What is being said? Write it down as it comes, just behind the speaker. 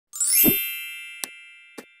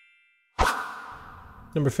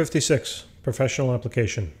Number 56, professional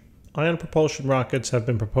application. Ion-propulsion rockets have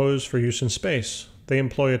been proposed for use in space. They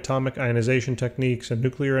employ atomic ionization techniques and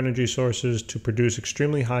nuclear energy sources to produce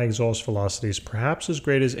extremely high exhaust velocities, perhaps as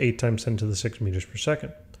great as 8 times 10 to the 6 meters per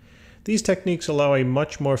second. These techniques allow a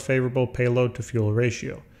much more favorable payload-to-fuel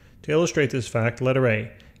ratio. To illustrate this fact, letter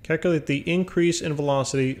A, calculate the increase in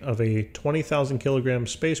velocity of a 20,000 kilogram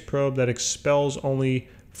space probe that expels only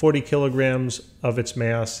 40 kilograms of its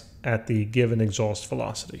mass at the given exhaust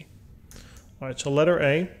velocity. All right, so letter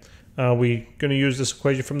A, we're going to use this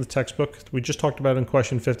equation from the textbook. We just talked about it in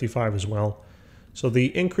question 55 as well. So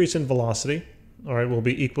the increase in velocity, all right, will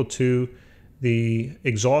be equal to the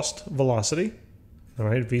exhaust velocity, all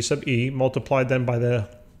right, V sub E, multiplied then by the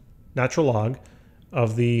natural log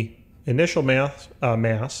of the initial mass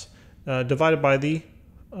divided by the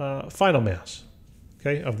final mass,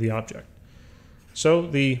 okay, of the object. So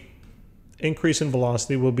the increase in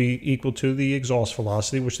velocity will be equal to the exhaust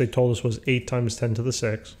velocity, which they told us was 8 times 10 to the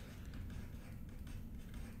 6,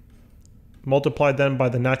 multiplied then by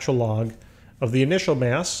the natural log of the initial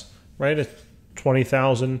mass, right, at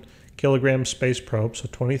 20,000 kilogram space probe, so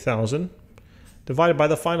 20,000, divided by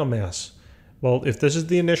the final mass. Well, if this is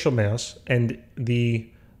the initial mass and the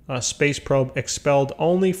space probe expelled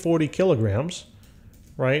only 40 kilograms,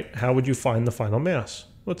 right, how would you find the final mass?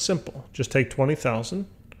 Well, it's simple. Just take 20,000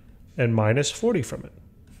 and minus 40 from it.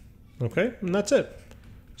 Okay, and that's it.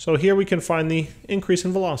 So here we can find the increase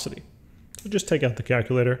in velocity. So just take out the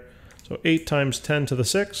calculator. So 8 times 10 to the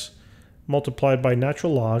 6 multiplied by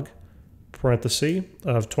natural log, parenthesis,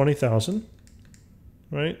 of 20,000,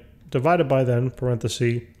 right, divided by then,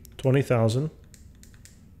 parenthesis, 20,000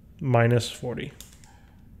 minus 40.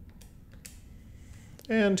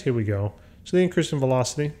 And here we go. So the increase in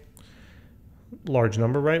velocity, large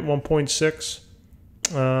number, right? 1.60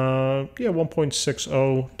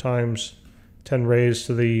 times 10 raised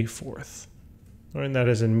to the 4th. All right, and that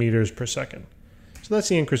is in meters per second. So that's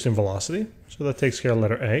the increase in velocity. So that takes care of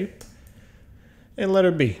letter A. And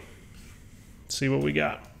letter B. Let's see what we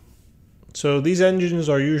got. So these engines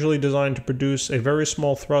are usually designed to produce a very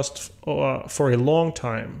small thrust for a long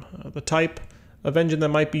time. The type of engine that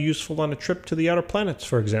might be useful on a trip to the outer planets,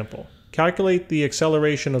 for example. Calculate the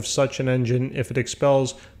acceleration of such an engine if it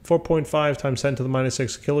expels 4.5 times 10 to the minus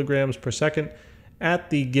 6 kilograms per second at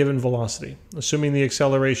the given velocity, assuming the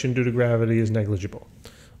acceleration due to gravity is negligible.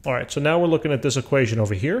 All right, so now we're looking at this equation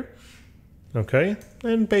over here, okay?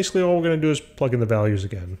 And basically all we're going to do is plug in the values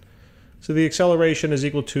again. So the acceleration is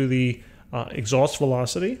equal to the exhaust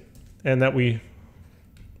velocity, and that we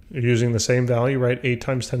are using the same value, right? 8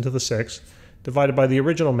 times 10 to the 6, divided by the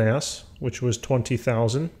original mass, which was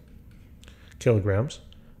 20,000 kilograms,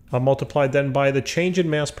 multiplied then by the change in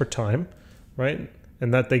mass per time, right?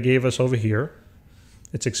 And that they gave us over here.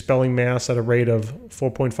 It's expelling mass at a rate of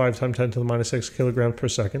 4.5 times 10 to the minus 6 kilograms per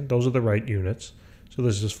second. Those are the right units. So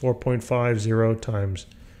this is 4.50 times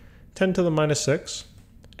 10 to the minus 6.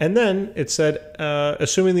 And then it said,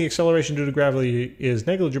 assuming the acceleration due to gravity is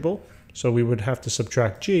negligible, so we would have to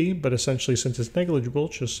subtract g, but essentially since it's negligible,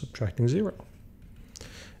 it's just subtracting 0.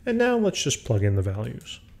 And now let's just plug in the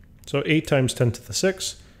values. So 8 times 10 to the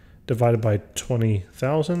 6 divided by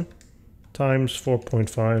 20,000 times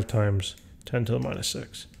 4.5 times 10 to the minus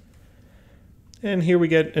 6. And here we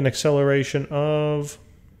get an acceleration of,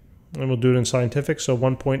 and we'll do it in scientific, so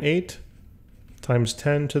 1.8 times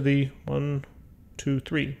 10 to the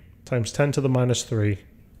 3 times 10 to the minus 3,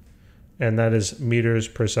 and that is meters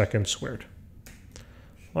per second squared.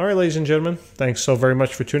 All right, ladies and gentlemen, thanks so very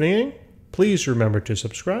much for tuning in. Please remember to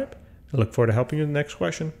subscribe. I look forward to helping you in the next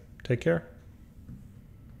question. Take care.